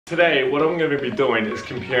Today, what I'm going to be doing is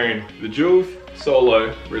comparing the Joovv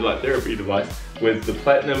Solo red light therapy device with the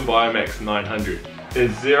Platinum BioMax 900.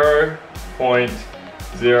 It's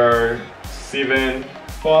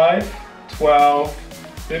 0.075, 12,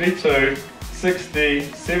 32, 60,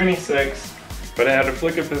 76, but it had a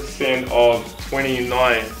flicker percent of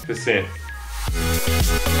 29%.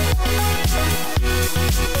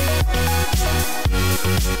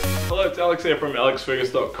 Hello, it's Alex here from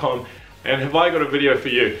alexfergus.com. and have I got a video for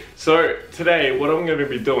you. So today what I'm going to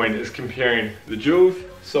be doing is comparing the Joovv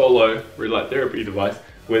Solo red light therapy device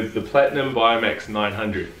with the Platinum BioMax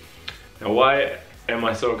 900. Now why am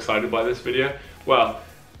I so excited by this video? Well,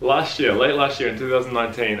 late last year in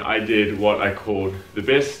 2019 I did what I called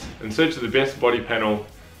in search of the best body panel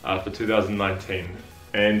for 2019,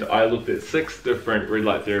 and I looked at 6 different red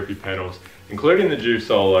light therapy panels including the Joovv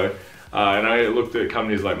Solo. And I looked at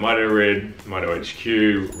companies like MitoRed,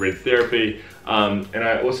 MitoHQ, Red Therapy, and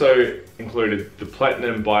I also included the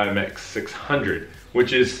Platinum BioMax 600,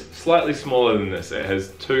 which is slightly smaller than this. It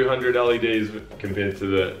has 200 LEDs compared to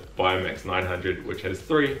the BioMax 900, which has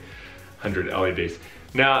 300 LEDs.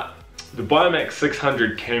 Now, the BioMax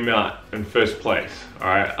 600 came out in first place,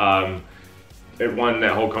 alright? It won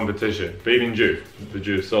that whole competition, beating Joovv, the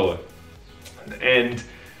Joovv Solo. And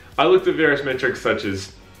I looked at various metrics such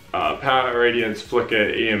as power, radiance,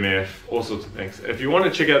 flicker, EMF, all sorts of things. If you want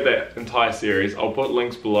to check out that entire series, I'll put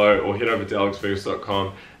links below, or head over to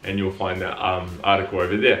alexfergus.com and you'll find that article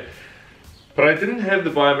over there. But I didn't have the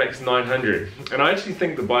BioMax 900, and I actually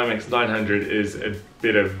think the BioMax 900 is a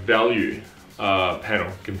better value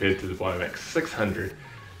panel compared to the BioMax 600,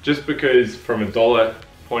 just because from a dollar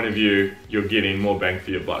point of view, you're getting more bang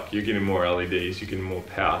for your buck. You're getting more LEDs, you're getting more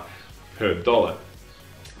power per dollar.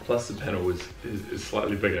 Plus the panel is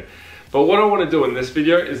slightly bigger. But what I want to do in this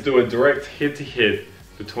video is do a direct head-to-head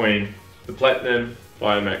between the Platinum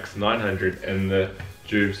BioMax 900 and the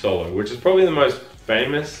Joovv Solo, which is probably the most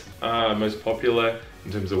famous, most popular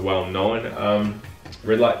in terms of well-known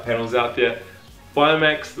red light panels out there.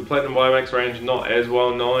 BioMax, the Platinum BioMax range, not as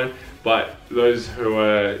well-known, but those who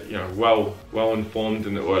are well-informed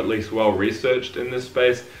or at least well-researched in this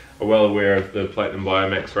space are well aware of the Platinum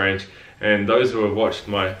BioMax range. And those who have watched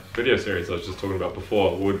my video series I was just talking about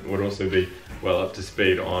before would also be well up to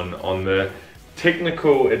speed on the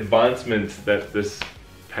technical advancements that this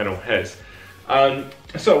panel has.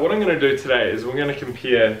 So what I'm going to do today is we're going to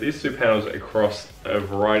compare these two panels across a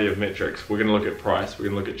variety of metrics. We're going to look at price, we're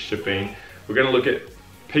going to look at shipping, we're going to look at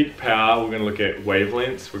peak power, we're going to look at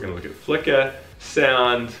wavelengths, we're going to look at flicker,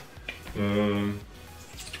 sound, and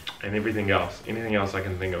anything else I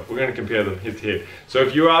can think of. We're going to compare them head to head. So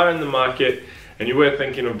if you are in the market and you were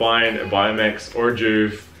thinking of buying a BioMax or a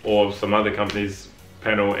Joovv or some other company's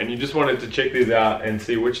panel, and you just wanted to check these out and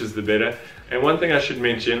see which is the better. And one thing I should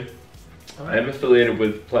mention, I am affiliated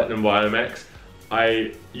with Platinum BioMax.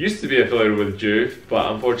 I used to be affiliated with Joovv,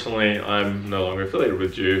 but unfortunately I'm no longer affiliated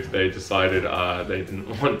with Joovv. They decided they didn't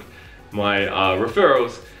want my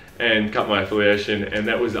referrals and cut my affiliation, and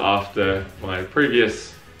that was after my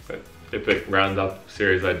previous epic roundup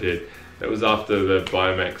series I did. That was after the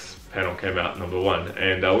BioMax panel came out #1,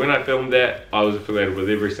 and when I filmed that I was affiliated with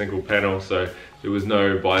every single panel, so there was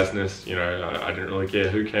no biasness. You know, I didn't really care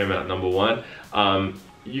who came out #1.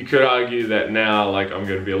 You could argue that now, like, I'm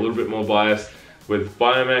going to be a little bit more biased with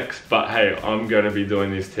BioMax, but hey, I'm going to be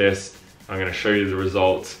doing these tests. I'm going to show you the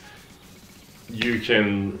results. You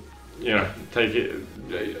can, you know, take it.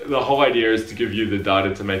 The whole idea is to give you the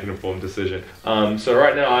data to make an informed decision. So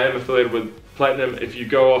right now I am affiliated with Platinum. If you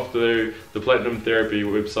go off the Platinum Therapy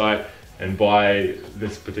website and buy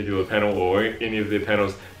this particular panel or any of their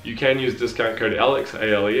panels, you can use discount code ALEX,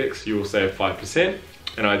 ALEX. You will save 5%,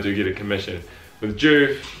 and I do get a commission. With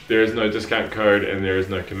Joovv, there is no discount code and there is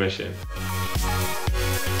no commission.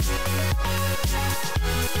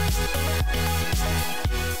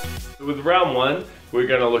 With round 1, we're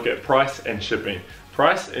going to look at price and shipping.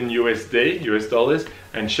 Price in USD, US dollars,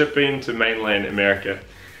 and shipping to mainland America.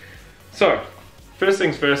 So, first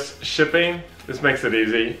things first, shipping. This makes it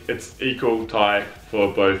easy. It's equal tie for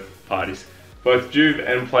both parties. Both Joovv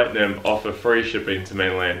and Platinum offer free shipping to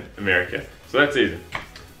mainland America. So that's easy.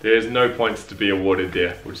 There's no points to be awarded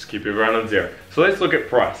there. We'll just keep everyone on 0. So let's look at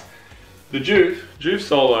price. The Joovv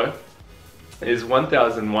Solo is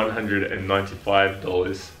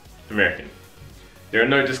 $1,195 American. There are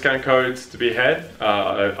no discount codes to be had,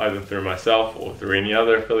 either through myself or through any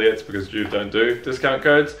other affiliates, because Joovv don't do discount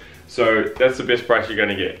codes. So that's the best price you're going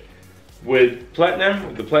to get. With Platinum,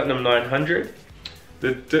 with the Platinum 900,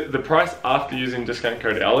 the price after using discount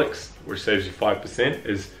code ALEX, which saves you 5%,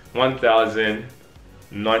 is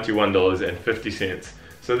 $1,091.50.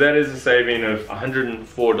 So that is a saving of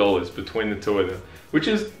 $104 between the two of them, which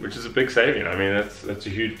is a big saving. I mean, that's a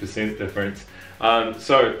huge percent difference.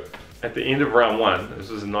 So at the end of round one, this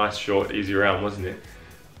was a nice, short, easy round, wasn't it?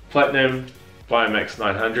 Platinum BioMax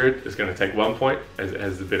 900 is going to take 1 point as it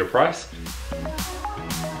has the better price.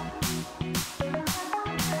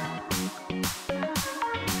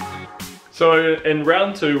 So in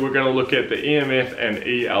round two, we're going to look at the EMF and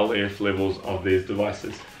ELF levels of these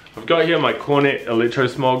devices. I've got here my Cornet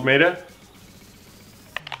electrosmog meter.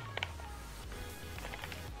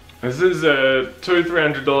 This is a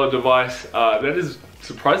 $200-300 device that is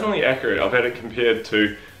surprisingly accurate. I've had it compared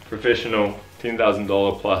to professional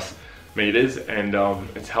 $10,000 plus meters, and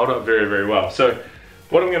it's held up very, very well. So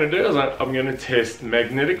what I'm going to do is I'm going to test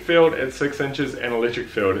magnetic field at 6 inches and electric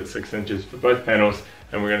field at 6 inches for both panels,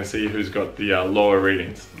 and we're going to see who's got the lower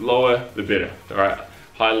readings. Lower the better, alright?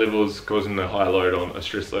 High levels causing a high load on a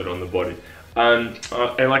stress load on the body. And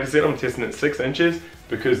like I said, I'm testing at 6 inches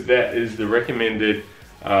because that is the recommended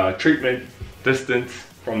treatment distance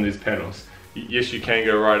from these panels. Yes, you can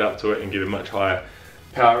go right up to it and get a much higher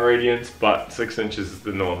power radiance, but 6 inches is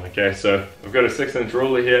the norm, okay? So I've got a 6-inch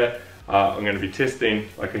ruler here. I'm going to be testing,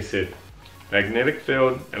 like I said, magnetic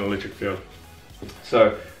field and electric field.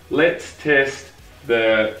 So let's test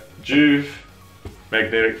the Joovv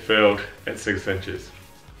magnetic field at 6 inches.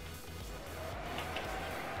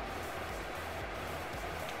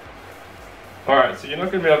 Alright, so you're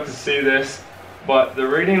not going to be able to see this, but the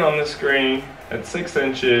reading on the screen at 6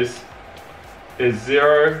 inches is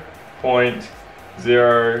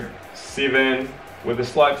 0.07 with a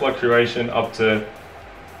slight fluctuation up to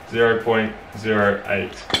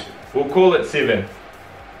 0.08. We'll call it 7.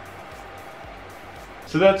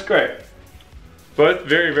 So that's great. Both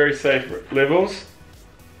very, very safe levels.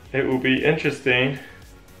 It will be interesting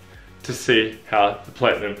to see how the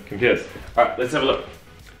Platinum compares. Alright, let's have a look.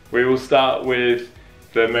 We will start with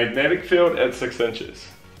the magnetic field at 6 inches.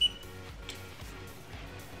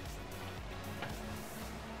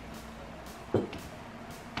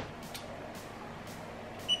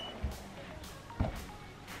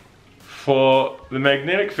 For the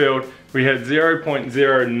magnetic field, we had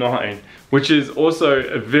 0.09, which is also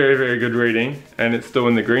a very, very good reading, and it's still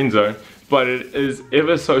in the green zone, but it is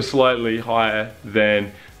ever so slightly higher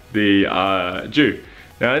than the Joovv.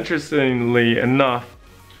 Now, interestingly enough,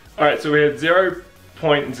 alright, so we had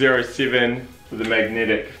 0.07 for the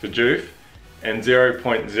magnetic for Joovv, and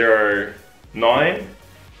 0.09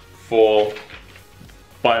 for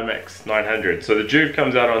BioMax 900. So the Joovv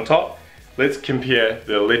comes out on top. Let's compare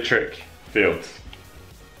the electric fields.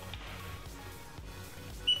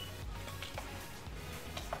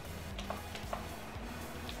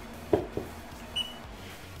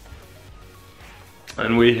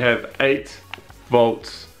 And we have 8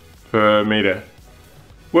 volts per meter,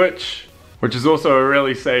 which is also a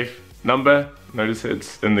really safe number. Notice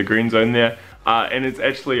it's in the green zone there, and it's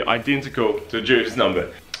actually identical to Joovv's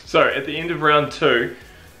number. So at the end of round 2,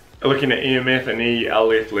 looking at EMF and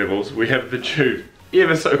ELF levels, we have the Joovv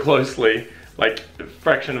ever so closely, like a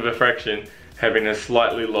fraction of a fraction, having a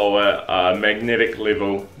slightly lower magnetic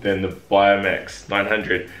level than the BioMax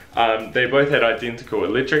 900. They both had identical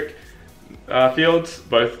electric fields,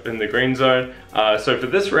 both in the green zone. So for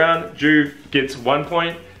this round, Joovv gets 1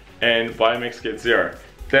 point and BioMax gets 0.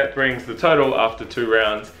 That brings the total after 2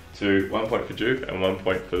 rounds to 1 point for Joovv and 1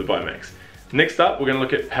 point for the BioMax. Next up, we're going to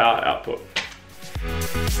look at power output.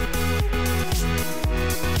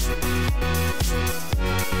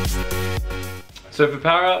 So for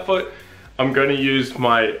power output, I'm going to use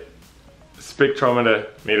my spectrometer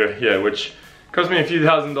meter here, which cost me a few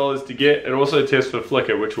 $1,000s to get. It also tests for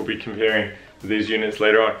flicker, which we'll be comparing these units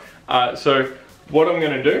later on. So what I'm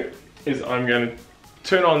going to do is I'm going to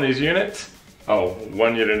turn on these units,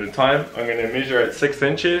 1 unit at a time. I'm going to measure at 6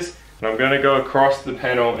 inches, and I'm going to go across the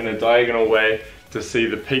panel in a diagonal way to see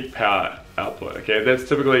the peak power output. Okay, that's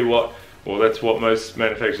typically that's what most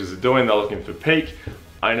manufacturers are doing. They're looking for peak.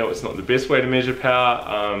 I know it's not the best way to measure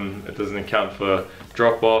power. It doesn't account for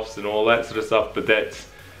drop-offs and all that sort of stuff, but that's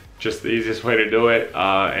just the easiest way to do it,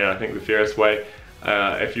 and I think the fairest way.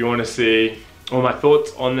 If you want to see all my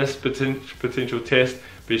thoughts on this potential test,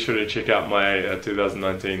 be sure to check out my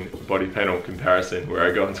 2019 body panel comparison, where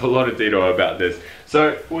I go into a lot of detail about this.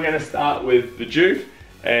 So we're going to start with the Joovv,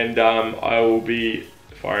 and I will be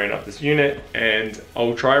firing up this unit, and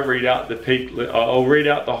I'll try to read out the peak. I'll read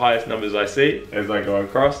out the highest numbers I see as I go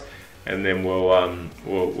across, and then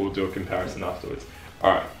we'll do a comparison afterwards.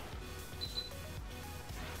 All right.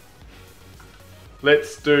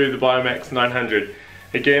 Let's do the BioMax 900.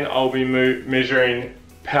 Again, I'll be measuring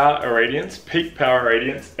power irradiance, peak power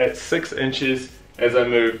irradiance at 6 inches as I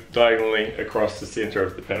move diagonally across the center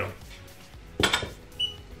of the panel.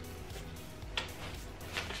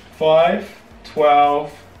 5,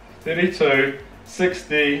 12, 32,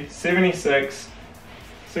 60, 76,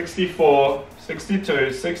 64,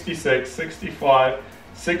 62, 66, 65,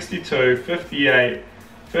 62, 58,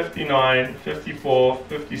 59, 54,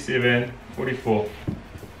 57, 44.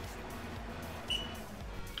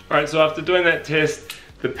 Alright, so after doing that test,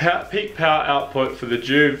 the peak power output for the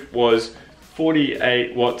Joovv was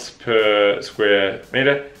 48 watts per square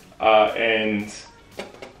meter, and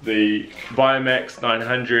the BioMax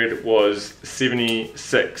 900 was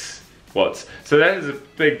 76 watts. So that is a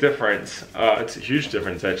big difference. It's a huge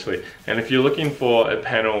difference actually. And if you're looking for a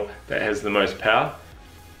panel that has the most power,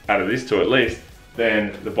 out of these two at least,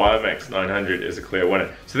 then the BioMax 900 is a clear winner.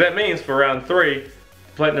 So that means for round 3,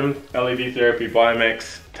 Platinum LED Therapy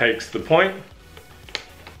BioMax takes the point.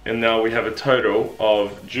 And now we have a total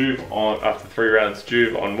of Joovv on, after 3 rounds,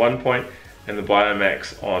 Joovv on 1 point and the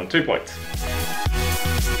BioMax on 2 points.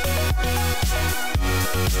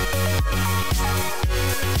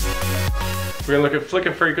 We're going to look at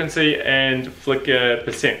flicker frequency and flicker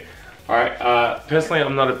percent. Alright, personally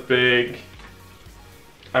I'm not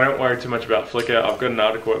I don't worry too much about flicker. I've got an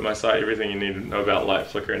article at my site, everything you need to know about light,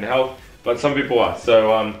 flicker and health, but some people are.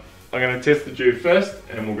 So I'm going to test the Joovv first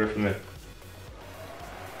and we'll go from there.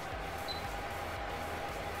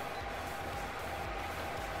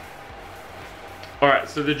 Alright,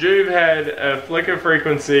 so the Joovv had a flicker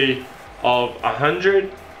frequency of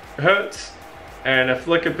 100 Hertz and a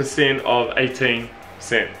flicker percent of 18%.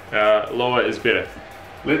 Lower is better.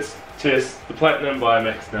 Let's test the Platinum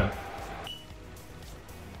BioMax now.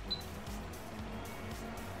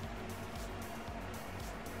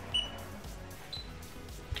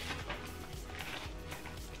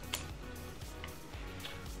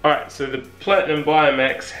 Alright, so the Platinum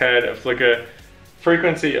BioMax had a flicker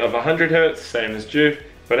frequency of 100 Hertz, same as Joovv,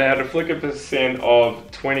 but it had a flicker percent of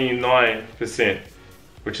 29%,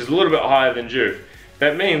 which is a little bit higher than Joovv.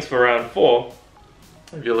 That means for round 4,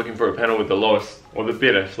 if you're looking for a panel with the lowest or the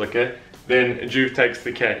better flicker, then Joovv takes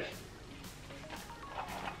the cake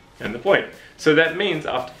and the point. So that means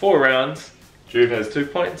after 4 rounds, Joovv has 2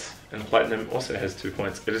 points and Platinum also has 2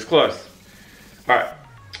 points. It is close. Alright,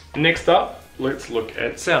 next up, let's look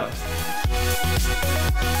at sound.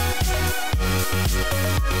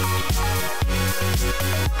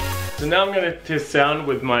 So now I'm going to test sound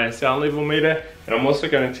with my sound level meter, and I'm also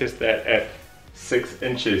going to test that at 6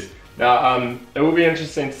 inches. Now it will be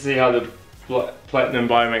interesting to see how the Platinum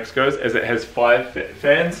BioMax goes, as it has 5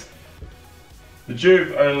 fans. The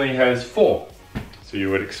Joovv only has 4, so you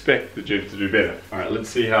would expect the Joovv to do better. Alright, let's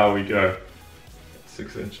see how we go at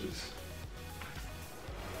 6 inches.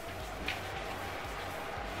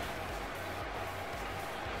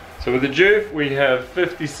 So with the Joovv we have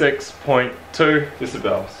 56.2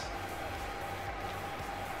 decibels.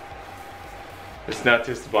 Let's now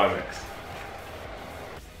test the BioMax.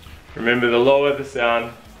 Remember, the lower the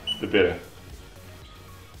sound, the better.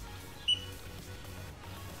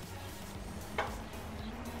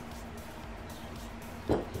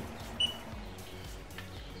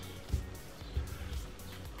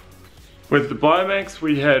 With the BioMax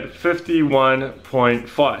we had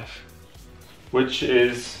 51.5, which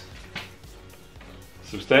is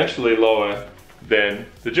substantially lower than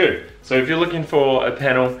the Joovv. So if you're looking for a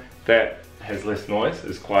panel that has less noise,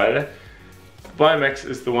 is quieter, BioMax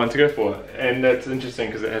is the one to go for. And that's interesting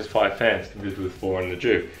because it has 5 fans compared with 4 in the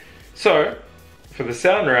Joovv. So for the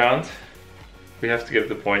sound round, we have to give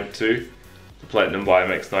the point to the Platinum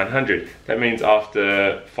BioMax 900. That means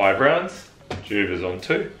after 5 rounds, Joovv is on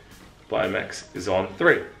 2, BioMax is on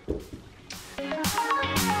 3.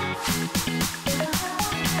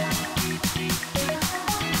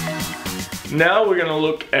 Now we're going to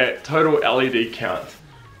look at total LED count.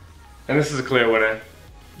 And this is a clear winner.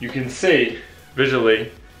 You can see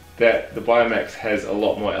visually that the BioMax has a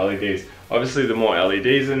lot more LEDs. Obviously the more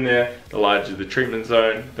LEDs in there, the larger the treatment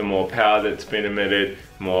zone, the more power that's been emitted,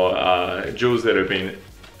 more joules that have been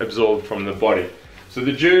absorbed from the body. So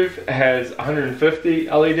the Joovv has 150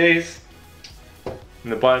 LEDs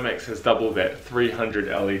and the BioMax has double that, 300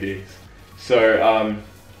 LEDs. So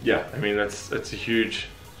yeah, I mean that's a huge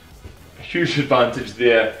advantage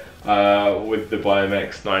there with the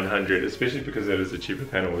BioMax 900, especially because it is a cheaper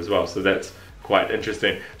panel as well. So that's quite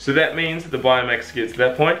interesting. So that means the BioMax gets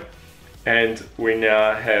that point, and we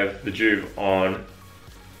now have the Joovv on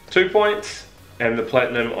 2 points and the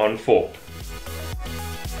Platinum on 4.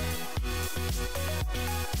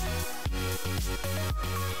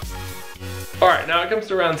 Alright, now it comes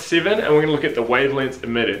to round 7 and we're going to look at the wavelengths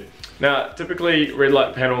emitted. Now typically red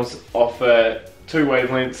light panels offer two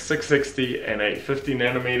wavelengths, 660 and 850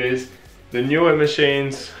 nanometers. The newer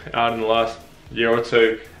machines out in the last year or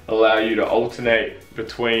two allow you to alternate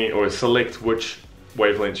between or select which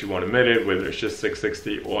wavelengths you want emitted, whether it's just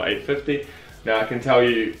 660 or 850. Now I can tell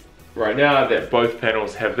you right now that both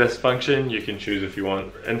panels have this function. You can choose if you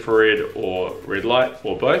want infrared or red light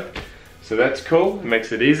or both. So that's cool, it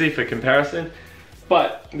makes it easy for comparison.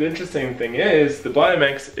 But the interesting thing is the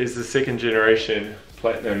BioMax is the second generation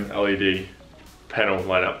Platinum LED panel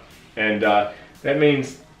lineup. And that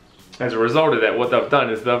means as a result of that, what they've done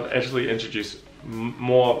is they've actually introduced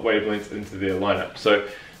more wavelengths into their lineup. So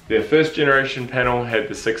their first generation panel had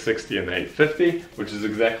the 660 and the 850, which is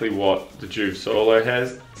exactly what the Joovv Solo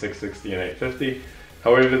has, 660 and 850.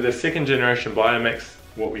 However, the second generation BioMax,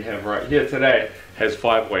 what we have right here today, has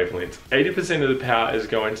 5 wavelengths. 80% of the power is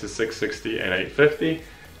going to 660 and 850.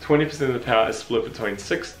 20% of the power is split between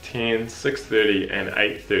 610, 630 and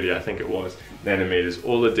 830, I think it was, nanometers.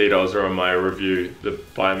 All the details are on my review, the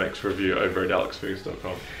BioMax review over at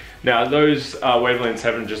alexfergus.com. Now those wavelengths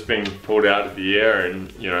haven't just been pulled out of the air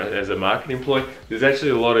and, you know, as a marketing ploy. There's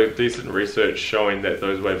actually a lot of decent research showing that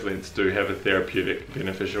those wavelengths do have a therapeutic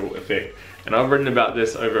beneficial effect. And I've written about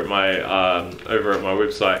this over at my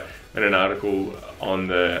website in an article on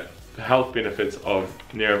the health benefits of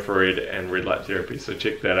near-infrared and red light therapy, so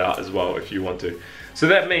check that out as well if you want to. So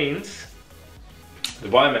that means the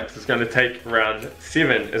BioMax is going to take round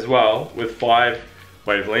 7 as well with 5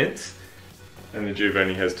 wavelengths, and the Joovv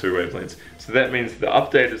only has 2 wavelengths. So that means the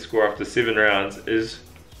updated score after 7 rounds is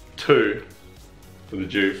 2 for the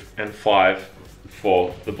Joovv and 5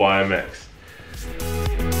 for the BioMax.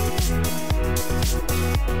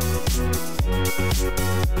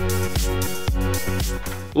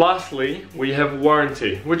 Lastly, we have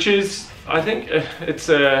warranty, which is, I think, it's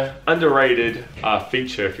a underrated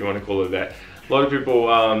feature, if you want to call it that. A lot of people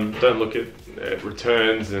don't look at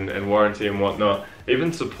returns and warranty and whatnot,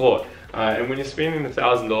 even support. And when you're spending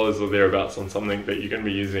 $1,000 or thereabouts on something that you're going to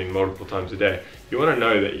be using multiple times a day, you want to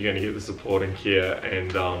know that you're going to get the support and care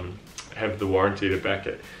and have the warranty to back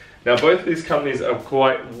it. Now, both these companies are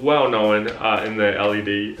quite well known in the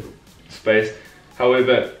LED space.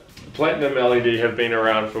 However, Platinum LED have been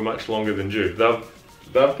around for much longer than Joovv.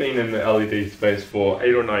 They've been in the LED space for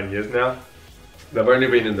 8 or 9 years now. They've only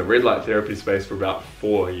been in the red light therapy space for about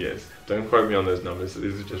 4 years. Don't quote me on those numbers,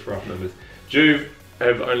 these are just rough numbers. Joovv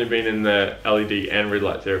have only been in the LED and red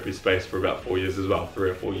light therapy space for about 4 years as well,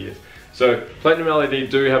 3 or 4 years. So Platinum LED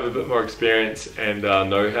do have a bit more experience and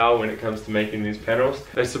know-how when it comes to making these panels.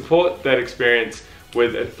 They support that experience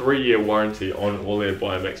with a 3-year warranty on all their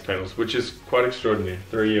BioMax panels, which is quite extraordinary,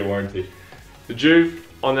 3-year warranty. The Joovv,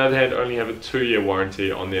 on the other hand, only have a 2-year warranty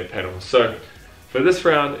on their panels. So for this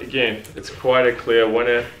round, again, it's quite a clear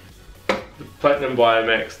winner. The Platinum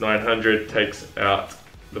BioMax 900 takes out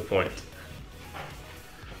the point.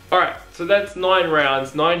 Alright, so that's 9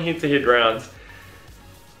 rounds, 9 head-to-head rounds.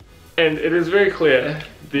 And it is very clear,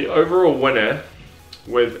 the overall winner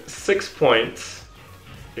with 6 points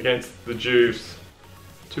against the Joovv's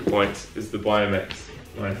 2 points is the BioMax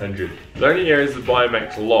 900. The only areas the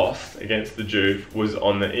BioMax lost against the Joovv was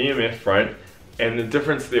on the EMF front, and the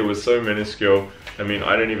difference there was so minuscule. I mean,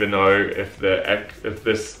 I don't even know if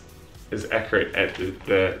this is accurate at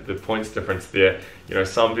the points difference there. You know,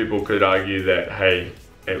 some people could argue that, hey,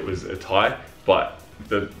 it was a tie, but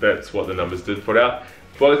that's what the numbers did put out.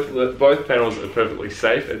 Both panels are perfectly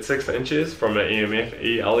safe at 6 inches from an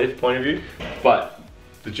EMF ELF point of view, but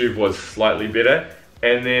the Joovv was slightly better.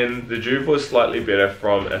 And then the Joovv was slightly better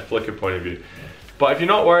from a flicker point of view. But if you're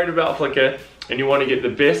not worried about flicker and you want to get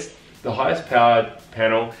the highest powered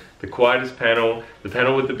panel, the quietest panel, the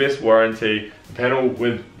panel with the best warranty, the panel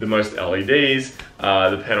with the most LEDs,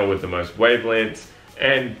 the panel with the most wavelengths,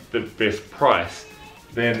 and the best price,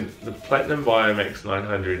 then the Platinum BioMax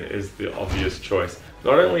 900 is the obvious choice.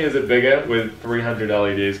 Not only is it bigger with 300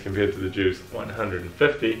 LEDs compared to the Joovv's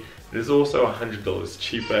 150, it is also $100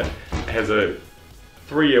 cheaper. It has a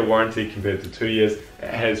 3-year warranty compared to 2 years.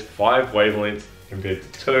 It has 5 wavelengths compared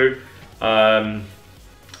to 2. And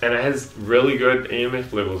it has really good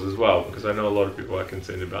EMF levels as well, because I know a lot of people are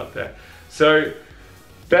concerned about that. So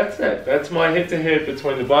that's it. That's my head-to-head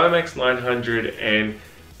between the BioMax 900 and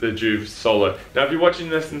the Joovv Solo. Now if you're watching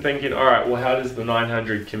this and thinking, alright, well how does the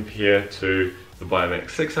 900 compare to the BioMax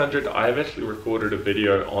 600? I have actually recorded a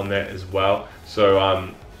video on that as well.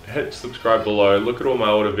 So hit subscribe below, look at all my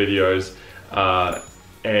older videos,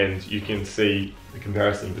 and you can see the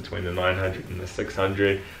comparison between the 900 and the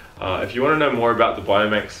 600. If you want to know more about the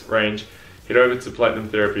BioMax range, head over to Platinum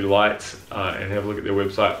Therapy Lights and have a look at their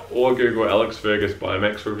website, or Google Alex Fergus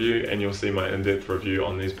BioMax review, and you'll see my in-depth review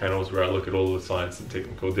on these panels where I look at all the science and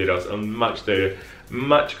technical details in much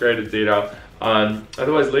greater detail.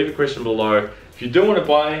 Otherwise, leave a question below. If you do want to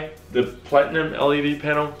buy the Platinum LED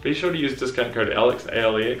panel, be sure to use discount code ALEX,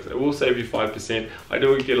 ALEX. It will save you 5%. I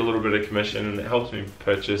do get a little bit of commission, and it helps me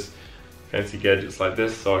purchase fancy gadgets like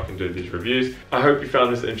this so I can do these reviews. I hope you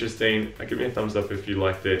found this interesting. Give me a thumbs up if you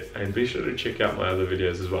liked it, and be sure to check out my other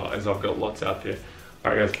videos as well, as I've got lots out there.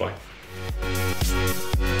 Alright guys, bye.